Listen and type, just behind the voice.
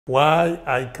Why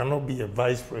I cannot be a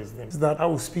vice president is that I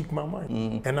will speak my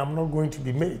mind and I'm not going to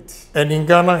be made. And in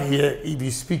Ghana here, if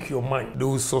you speak your mind, they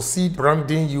will succeed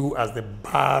branding you as the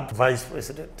bad vice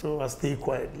president. So I stay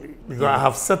quietly because I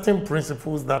have certain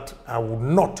principles that I will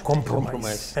not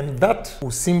compromise. And that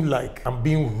will seem like I'm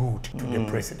being rude to the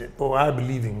president. But I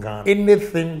believe in Ghana.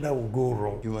 Anything that will go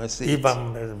wrong, you must say if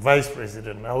I'm a vice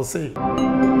president, I will say.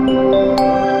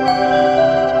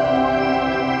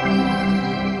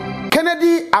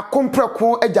 Kennedy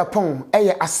akompreko e Japan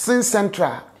eye asen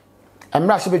central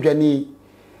emra hye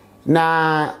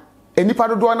na enipa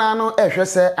dodo na no ehwe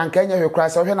se anka nya hwekra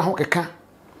se hwe na ho keka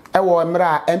e wo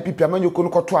emra MPP amanyoko no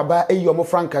koto aba eyi omo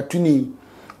franka tuni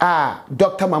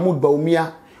Dr. Mahmoud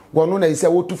Bawumia wono na ise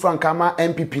wotu franka ma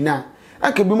MPP na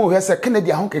anka bi mo hwe se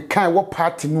Kennedy ahon keka wo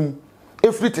party num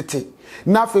efri tete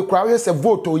na fe kra hwe se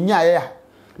vote onya ya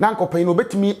na nkopan no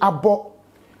betimi abo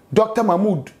Dr.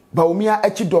 Mahmoud Bawumia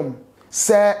echidom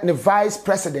se ne vice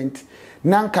president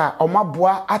nanka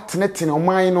omaboa atenetene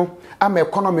oman no ama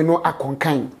economy no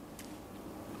akonkan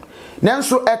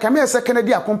nanso kame se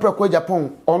Kennedy akompreko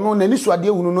Japan ono nani suade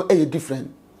ehunu no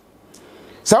different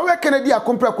so we Kennedy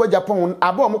akompreko Japan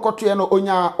abo omokoto ye no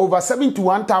onya over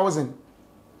 71,000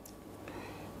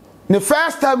 the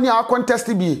first time ni a contest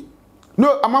bi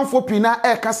no amanfo pina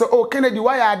ka se oh Kennedy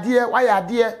why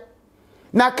ade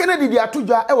na Kennedy di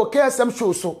atudwa e wo KSM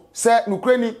show so se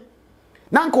nukrani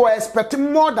nanko expect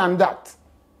more than that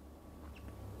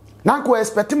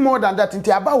nti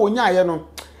aba wonya ye no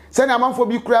se na amanfo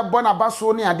bi kura bona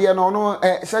baso ne ade no no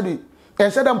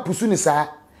sheda mpusu ni saa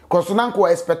koso nanko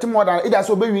expect more than ida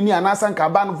so be wini anasa nka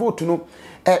aba no vote no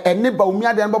ene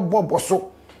Bawumia de no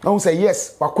boboso no say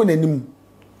yes wakona nim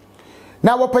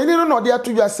na wopani no de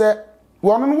atudwa se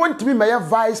wono no wontimi meye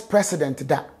vice president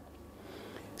da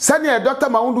sani Dr.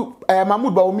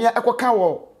 Mahmoud Bawumia ekoka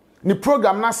wo ni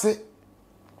program na se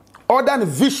order the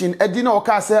vision edi na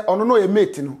oka se ono no ye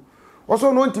mate no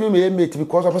also no ntimi me mate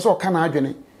because of so oka na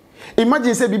adwene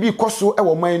imagine say bibi koso e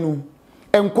wo man nu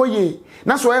enkoye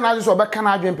na so ye na so obeka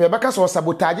na adwene pe beka so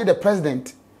sabotage the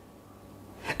president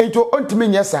into ntimi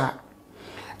nyesa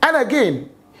and again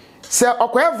say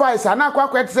okoye vice ana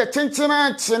akwa say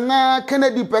chinchina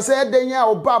Kennedy pese edenya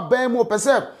oba ban mu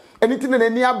pese anything na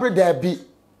ni abreda bi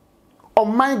o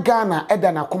man Ghana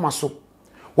eda na koma so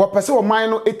wapese o man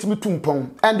no etimi tumpon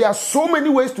and there are so many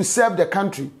ways to serve the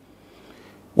country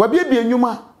wabiebie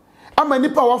enwuma ama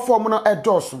nipa wa form no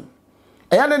edoso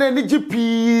eya na ni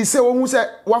GP se wo hu se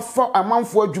wafo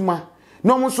amanfo adwuma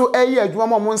no mo so eye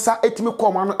adwuma mo nsa etimi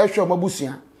koma no ehwe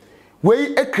mabusua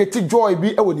wei ekreti joy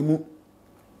bi ewonimu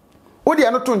odi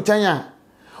ano to nkyan a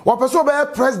wapese o be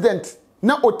president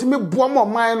na otimi boa mo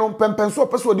man no pempenso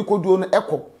opese odi koduo no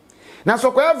ekọ na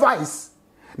so kwa vice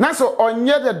na so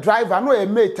onye the driver no e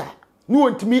meter no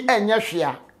ontimi enye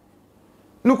hwea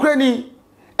nukrani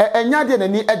enya de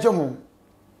nani eje ho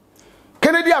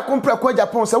Kennedy akompreko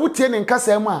Japan se wutie ne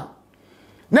nkasa mu a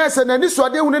na se nani so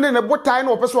de hunu ne botai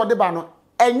na opese ode ba no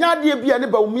enya de bia ne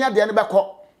Bawumia de ne beko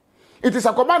it is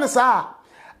akoba ne sa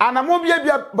anamo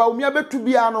bia Bawumia betu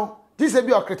bia no ti se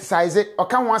bia o criticize o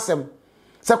ka ho asem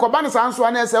se akoba ne sa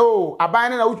nso na se o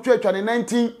aban na wutwatwa ne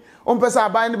 19 ompesa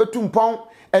aban ne betu mpon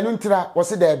enu ntira wo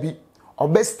se da bi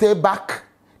obe stay back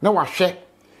na wahwe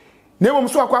na emom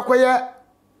so akwakoye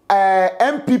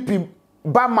MPP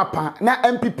ba mapa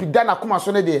na MPP da na koma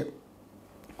so ne de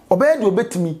obe de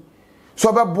obetimi so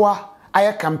obeboa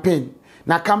aye campaign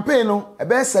na campaign no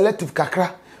ebe selective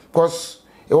kakra because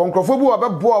e won krofo bu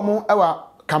obeboa mo ewa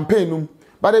campaign num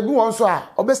but e bi won so a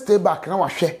obe stay back na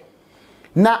wahwe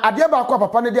na ade ba akwa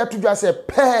papa ne de atudwa se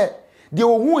pe de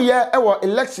ohu ye ewo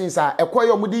elections a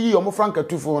ekoye omudi yi omo franka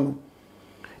tufo no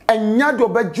enya do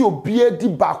beji obie di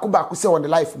baako se on the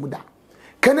life muda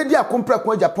Kennedy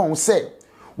akompreko Japan say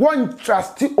one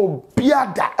trust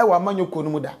obiada ewa manyoko no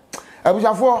muda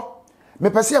abujafo me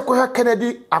pese ekoye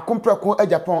Kennedy akompreko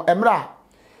Japan emra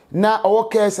na owo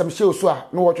KSM show so a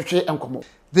no wotwetwe enkomo.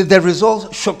 Did the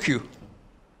results shock you?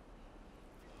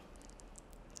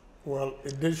 Well,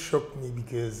 it did shock me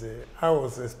because I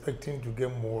was expecting to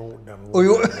get more than what. Oh,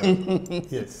 you?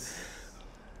 Yes.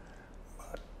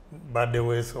 But there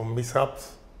were some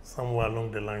mishaps somewhere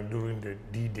along the line during the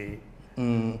D-Day.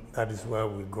 That is why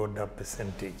we got that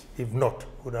percentage. If not,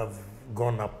 would have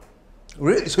gone up.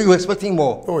 Really? So you were expecting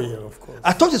more? Oh, yeah, of course.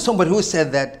 I talked to somebody who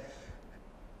said that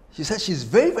she said she's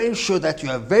very, very sure that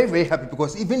you are very, very happy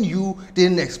because even you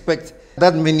didn't expect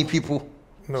that many people.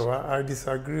 No, I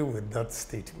disagree with that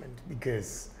statement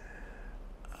because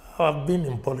I've been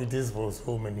in politics for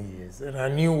so many years and I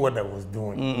knew what I was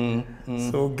doing.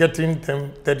 So getting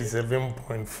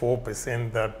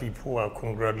 37.4% that people are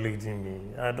congratulating me,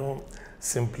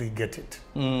 simply get it.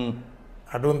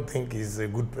 I don't think it's a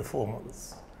good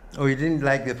performance. Oh, you didn't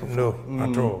like the performance? No,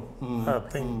 at all. I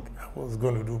think I was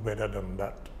going to do better than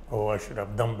that, or I should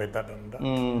have done better than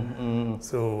that.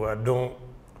 So I don't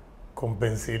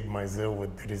compensate myself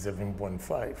with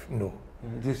 37.5. No.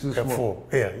 This is too small.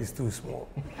 Yeah, it's too small.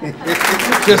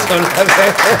 Just on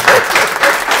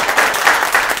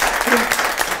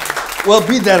Well,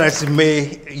 be that as it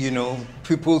may, you know,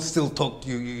 people still talk to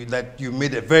you that you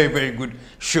made a very, very good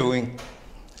showing.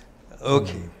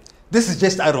 Okay. This is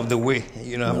just out of the way,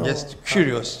 you know, I'm just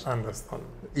curious. I understand.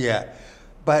 Yeah.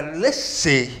 But let's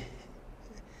say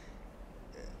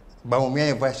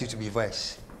Bawumia invites you to be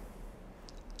vice.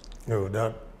 No,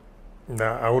 that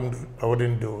I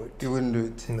wouldn't do it. You wouldn't do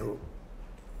it? No.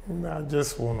 I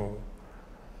just want to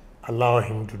allow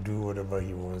him to do whatever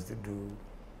he wants to do.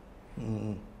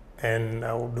 And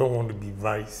I don't want to be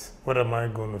vice. What am I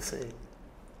going to say?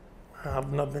 I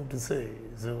have nothing to say.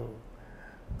 So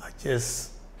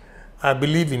I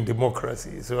believe in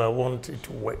democracy, so I want it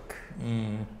to work.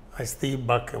 I stay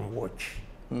back and watch.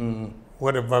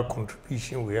 Whatever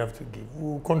contribution we have to give,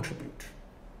 we will contribute.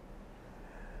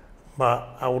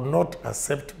 But I would not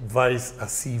accept vice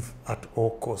as if at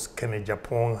all costs Kenneth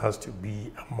Japan has to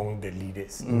be among the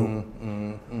leaders. No.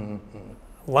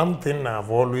 One thing I've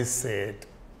always said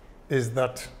is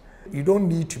that you don't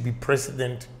need to be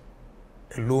president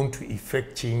alone to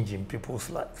effect change in people's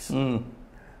lives.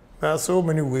 There are so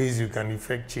many ways you can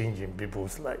effect change in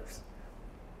people's lives.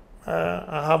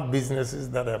 I have businesses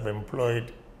that have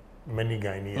employed many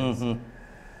Ghanaians,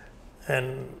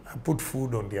 and I put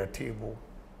food on their table.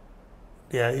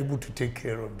 They are able to take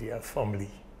care of their family.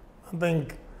 I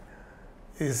think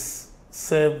it's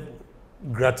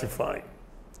self-gratifying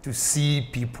to see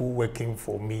people working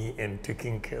for me and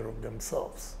taking care of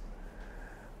themselves.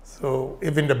 So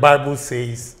even the Bible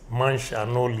says, man shall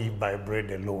not live by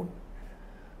bread alone.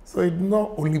 So it's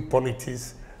not only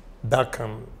politics that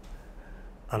can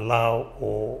allow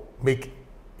or make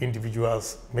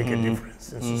individuals make a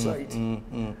difference in society.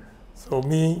 So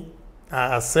me,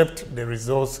 I accept the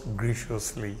results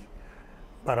graciously,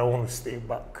 but I want to stay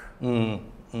back, you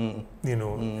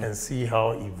know, and see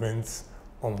how events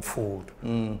unfold.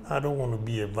 I don't want to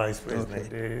be a vice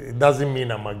president. It doesn't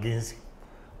mean I'm against him.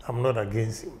 I'm not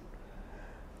against him.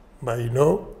 But you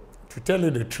know, to tell you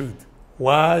the truth,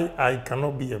 why I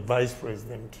cannot be a vice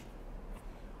president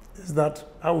is that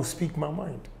I will speak my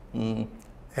mind,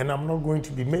 and I'm not going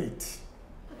to be made.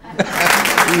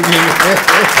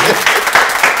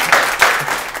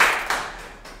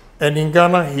 And in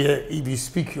Ghana here, if you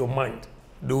speak your mind,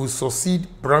 they will succeed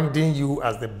branding you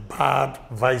as the bad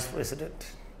vice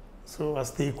president. So I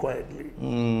stay quietly.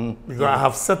 Because I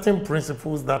have certain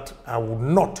principles that I will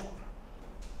not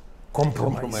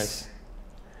compromise.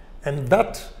 And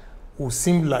that will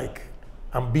seem like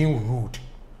I'm being rude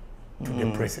to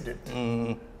the president.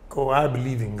 Because I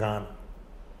believe in Ghana.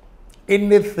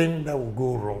 Anything that will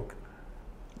go wrong,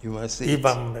 you must say if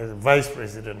I'm a vice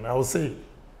president, I will say it.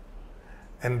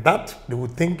 And that they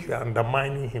would think you are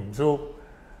undermining him. So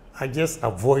I just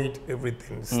avoid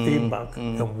everything, stay back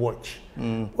and watch.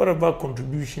 Whatever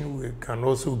contribution we can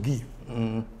also give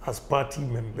as party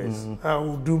members, I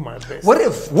will do my best. What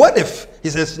if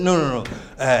he says, no,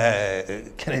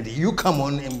 Kennedy, you come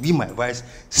on and be my vice,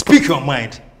 speak your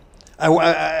mind.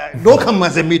 I don't come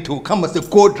as a me too, come as a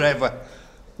co-driver.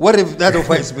 What if that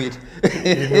offer is made?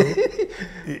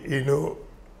 you know,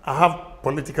 I have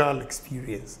political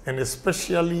experience, and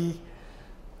especially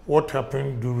what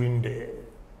happened during the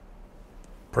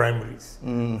primaries.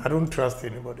 I don't trust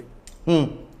anybody.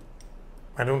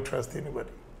 I don't trust anybody.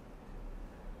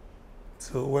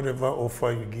 So whatever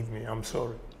offer you give me, I'm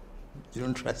sorry. You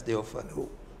don't trust the offer? No,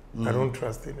 I don't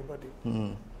trust anybody.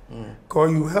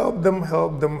 Because you help them.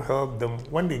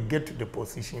 When they get to the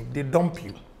position, they dump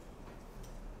you.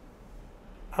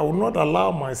 I will not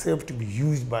allow myself to be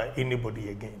used by anybody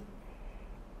again.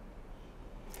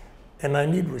 And I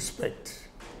need respect.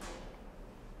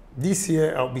 This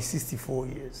year, I'll be 64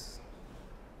 years.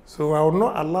 So I will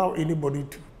not allow anybody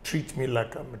to treat me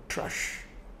like I'm a trash.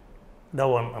 That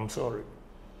one, I'm sorry.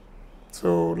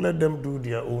 So let them do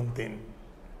their own thing.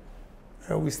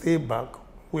 And we stay back.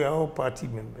 We are all party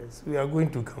members. We are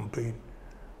going to campaign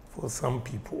for some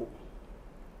people.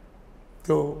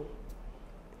 So,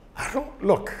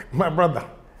 look, my brother,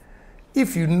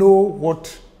 if you know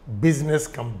what business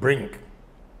can bring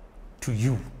to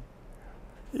you,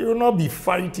 you will not be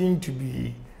fighting to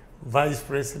be vice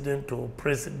president or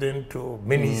president or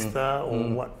minister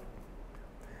or what.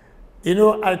 You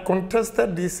know, I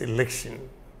contested this election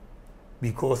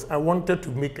because I wanted to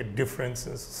make a difference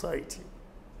in society.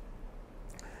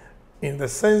 in the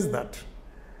sense that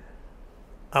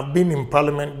I've been in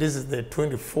parliament, this is the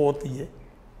 24th year.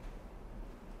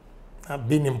 I've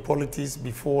been in politics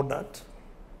before that.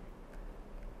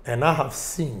 And I have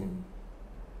seen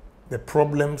the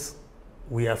problems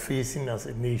we are facing as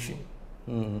a nation.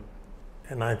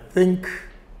 And I think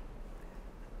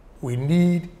we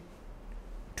need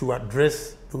to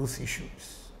address those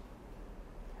issues.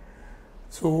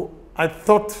 So I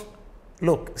thought,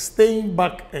 look, staying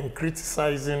back and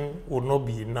criticizing will not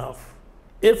be enough.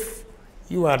 If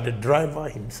you are the driver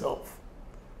himself,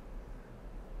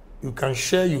 you can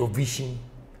share your vision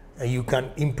and you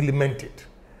can implement it,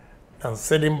 and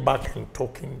sitting back and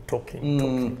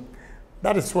talking.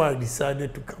 That is why I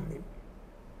decided to come in.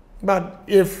 But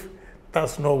if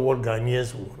that's not what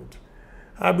Ghanaians want,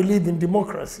 I believe in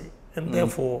democracy. And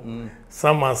therefore,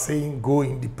 some are saying go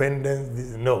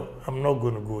independent. No, I'm not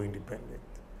going to go independent.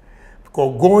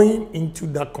 Because going into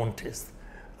that contest,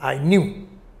 I knew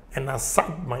and I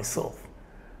said myself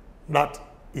that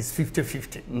it's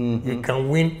 50-50. You can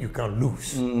win, you can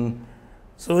lose.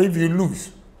 So if you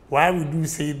lose, why would you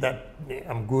say that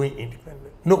I'm going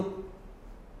independent? No,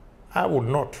 I would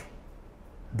not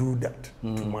do that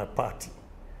to my party.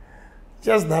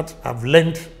 Just that I've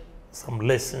learned some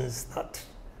lessons that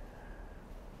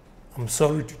I'm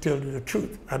sorry to tell you the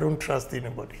truth. I don't trust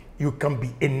anybody. You can be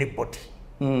anybody.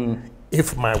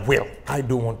 If my will, I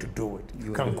don't want to do it.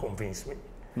 You can't convince me.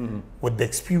 With the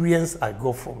experience I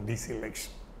got from this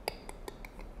election,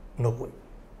 no way.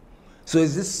 So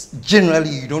is this generally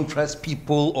you don't trust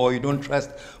people, or you don't trust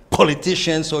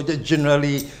politicians, or just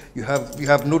generally you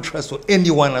have no trust for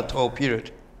anyone at all,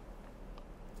 period?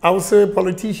 I would say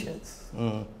politicians.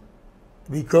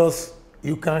 Because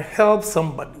you can help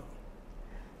somebody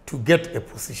to get a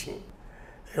position.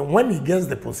 And when he gets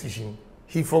the position,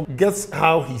 he forgets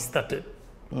how he started.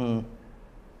 And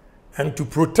to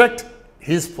protect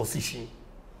his position,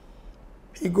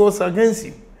 he goes against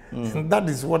you. And that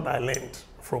is what I learned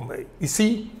from her. You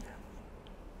see,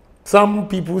 some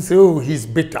people say, oh, he's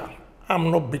bitter. I'm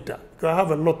not bitter, because I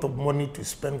have a lot of money to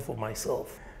spend for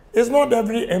myself. It's not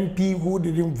every MP who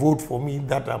didn't vote for me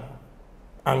that I'm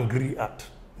angry at.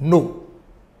 No.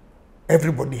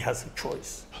 Everybody has a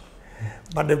choice.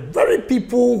 But the very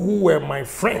people who were my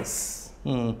friends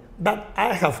that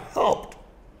I have helped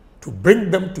to bring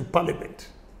them to parliament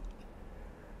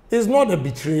is not a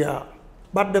betrayal,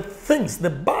 but the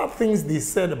bad things they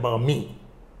said about me,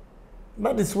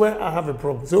 that is where I have a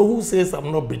problem. So who says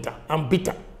I'm not bitter? I'm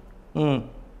bitter.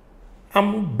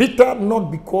 I'm bitter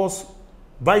not because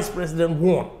Vice President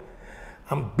won.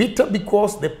 I'm bitter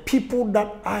because the people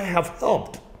that I have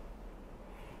helped.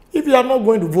 If you are not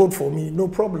going to vote for me, no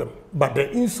problem. But the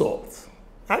insults,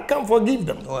 I can't forgive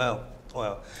them.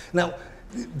 Wow. Now,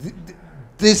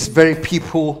 these very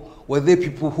people, were they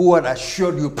people who had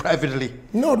assured you privately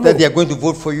that they are going to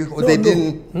vote for you, or they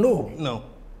didn't?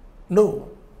 No.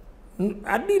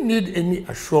 I didn't need any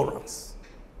assurance.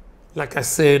 Like I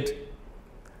said,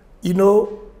 you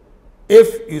know,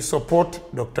 if you support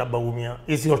Dr. Bawumia,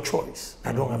 it's your choice.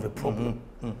 I don't have a problem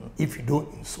if you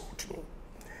don't insult me.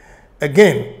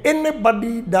 Again,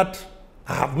 anybody that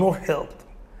I have not helped,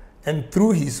 and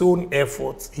through his own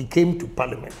efforts, he came to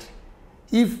parliament,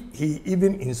 if he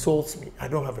even insults me, I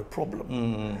don't have a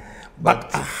problem.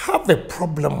 But I have a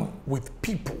problem with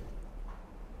people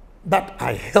that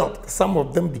I helped. Some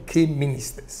of them became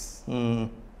ministers.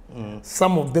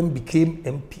 Some of them became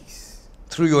MPs.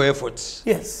 Through your efforts?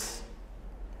 Yes.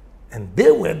 And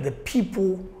they were the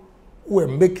people who were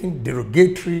making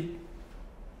derogatory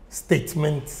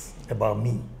statements about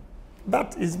me.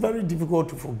 That is very difficult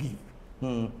to forgive.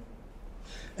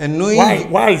 And knowing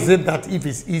why is it that if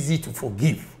it's easy to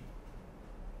forgive,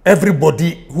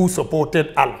 everybody who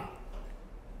supported Alan,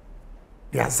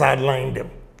 they are sidelined them?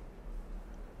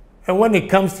 And when it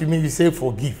comes to me, you say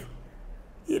forgive.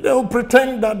 They will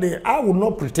pretend that I will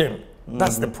not pretend.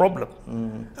 That's the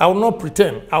problem. I will not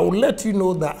pretend. I will let you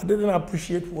know that I didn't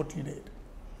appreciate what you did.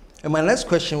 And my last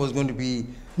question was going to be,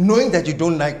 knowing that you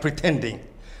don't like pretending,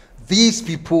 these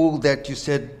people that you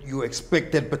said you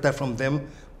expected better from them,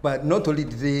 but not only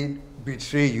did they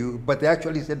betray you, but they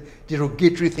actually said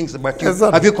derogatory things about you.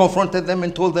 Exactly. Have you confronted them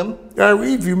and told them?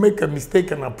 If you make a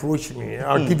mistake and approach me,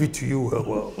 I'll give it to you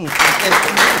well.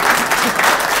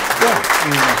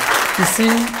 You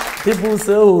see, people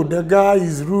say, oh, the guy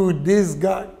is rude, this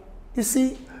guy. You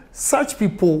see, such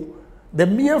people, the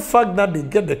mere fact that they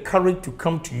get the courage to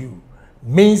come to you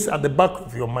means at the back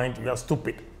of your mind, you are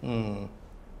stupid. You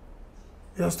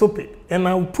are stupid. And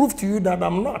I will prove to you that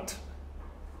I'm not.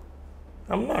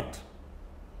 I'm not.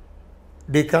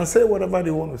 They can say whatever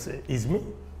they want to say. It's me.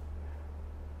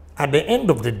 At the end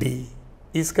of the day,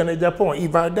 it's Kennedy Japan.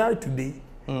 If I die today,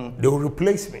 they will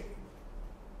replace me.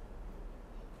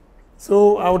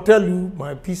 So I'll tell you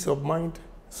my peace of mind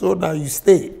so that you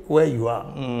stay where you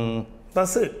are.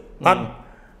 That's it. But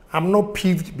I'm not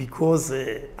peeved because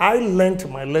I learned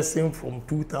my lesson from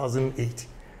 2008.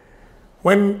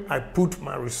 When I put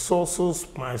my resources,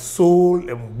 my soul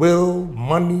and will,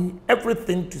 money,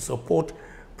 everything to support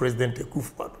President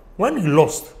Akufo-Addo. When he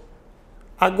lost,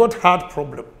 I got heart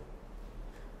problem.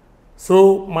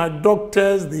 So my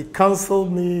doctors, they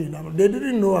counseled me. They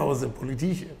didn't know I was a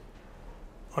politician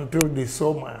until they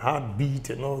saw my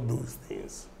heartbeat and all those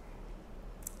things.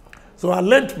 So I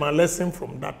learned my lesson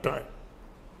from that time.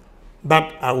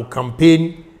 That I will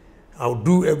campaign, I'll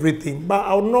do everything, but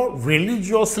I'll not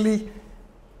religiously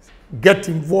get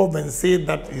involved and say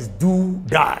that is do,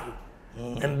 die.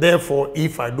 And therefore,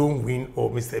 if I don't win or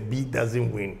Mr. B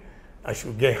doesn't win, I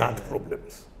should get heart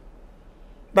problems.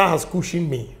 That has cushioned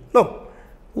me. Look,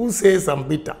 who says I'm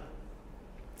bitter?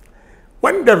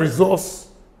 When the results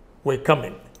were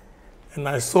coming, and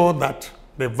I saw that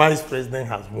the vice president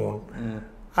has won,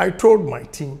 I told my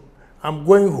team, I'm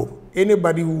going home.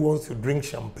 Anybody who wants to drink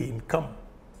champagne, come.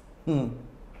 We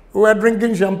were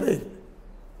drinking champagne.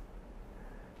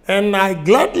 And I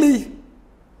gladly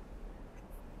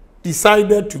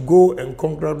decided to go and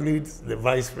congratulate the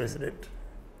vice president.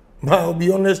 But I'll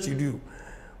be honest with you,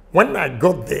 when I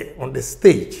got there on the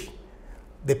stage,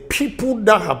 the people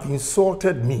that have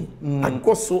insulted me, I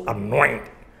got so annoyed.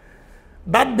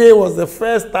 That day was the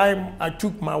first time I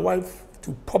took my wife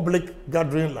to public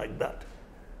gathering like that.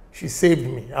 She saved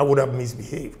me. I would have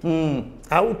misbehaved.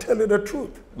 I will tell you the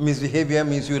truth. Misbehavior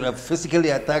means you would have physically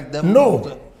attacked them?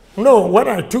 No. No, when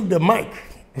I took the mic,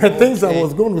 the things I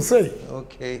was going to say.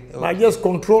 Okay. I just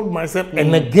controlled myself.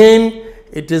 And again,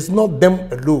 it is not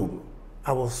them alone.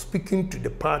 I was speaking to the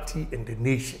party and the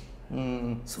nation.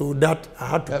 So that I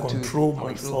had to control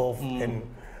myself and,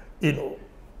 you know.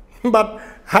 But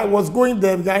I was going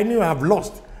there, I knew I've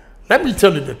lost. Let me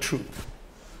tell you the truth.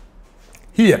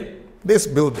 Here, this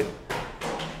building,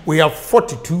 we have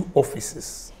 42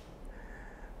 offices.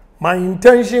 My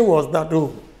intention was that,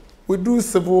 we do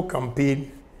civil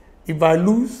campaign. If I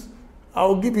lose,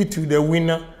 I'll give it to the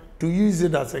winner to use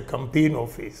it as a campaign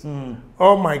office.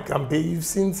 All my campaign, you've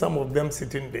seen some of them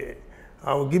sitting there.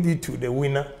 I'll give it to the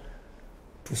winner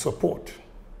to support.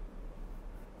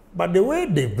 But the way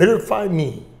they verify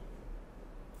me,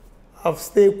 I've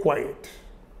stayed quiet.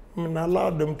 I mean, I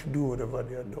allowed them to do whatever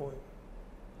they are doing.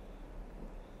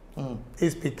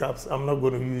 These pickups, I'm not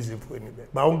going to use it for anybody,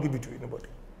 but I won't give it to anybody.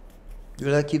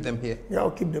 Will I keep them here? Yeah,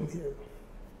 I'll keep them here.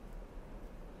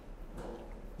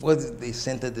 What did they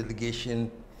send a delegation?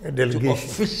 A delegation.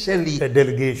 To officially. A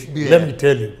delegation. Yeah. Let me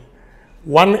tell you,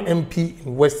 one MP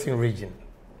in Western Region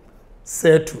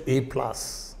said to A+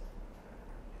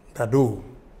 that,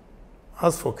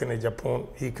 as for Kennedy Japan,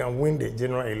 he can win the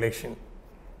general election,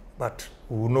 but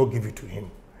we will not give it to him.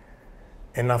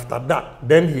 And after that,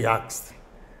 then he asked,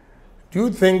 do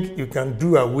you think you can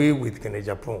do away with Kennedy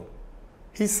Japan?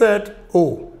 He said,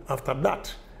 after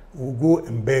that, we'll go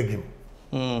and beg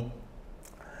him.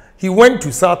 He went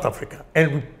to South Africa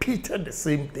and repeated the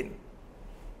same thing.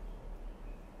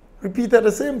 Repeated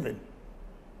the same thing.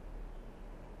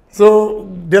 So,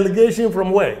 delegation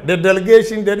from where? The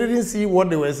delegation, they didn't see what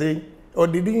they were saying, or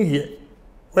they didn't hear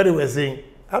what they were saying.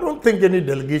 I don't think any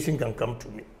delegation can come to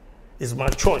me. It's my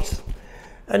choice.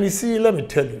 And you see, let me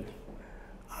tell you,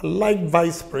 I like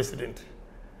vice president.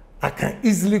 I can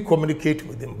easily communicate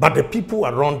with him, but the people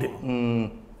around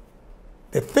him,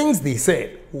 the things they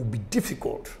said will be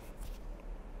difficult.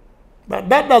 But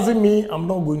that doesn't mean I'm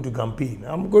not going to campaign.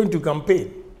 I'm going to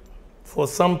campaign for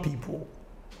some people.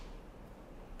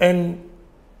 And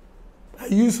I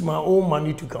use my own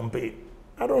money to campaign.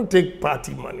 I don't take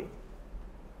party money.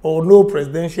 Or no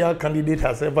presidential candidate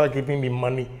has ever given me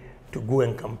money to go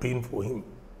and campaign for him.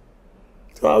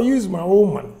 So I'll use my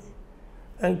own money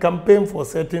and campaign for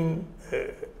certain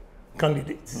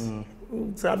candidates.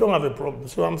 So I don't have a problem.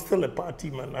 So I'm still a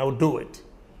party man. I'll do it.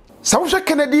 Sausha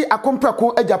Kennedy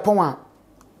akomprako e Japan a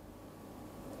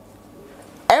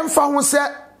emfa ho se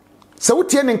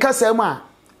wotie ne nkasa mu a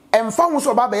emfa ho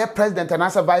so ba be president and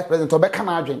as vice president obeka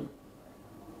na adwen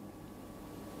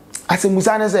ase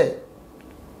musa ne se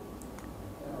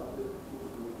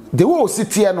the wo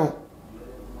sitie no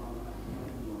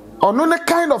ono ne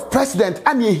kind of president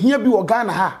and ye hia bi wo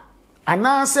Ghana ha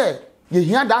ana se ye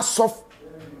hia that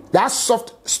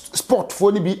soft spot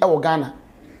for ni bi e wo Ghana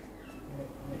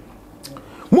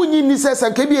munyi ni se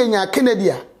nke bi enya Kennedy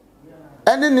a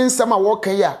ene ne nsama wo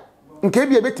kan ya nke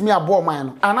bi ebetimi abo man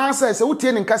no ana se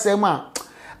wotie ne nkasa mu a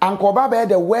Uncle Baba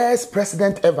the worst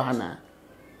president ever na.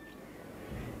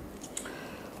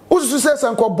 Usu says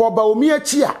Uncle Bawumia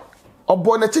chia or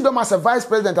Bonachidom as a vice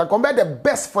president and compare the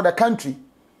best for the country.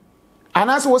 And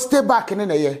as we stay back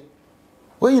in a year.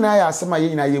 When you know some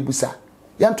in a yebusa,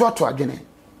 yan to again.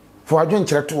 For a drink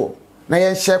to na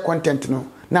yen share content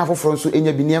no. Now for France in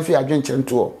your binian for a drink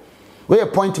to we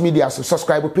appoint media so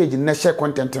subscribe page and share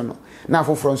content no. Now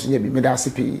for France in your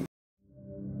be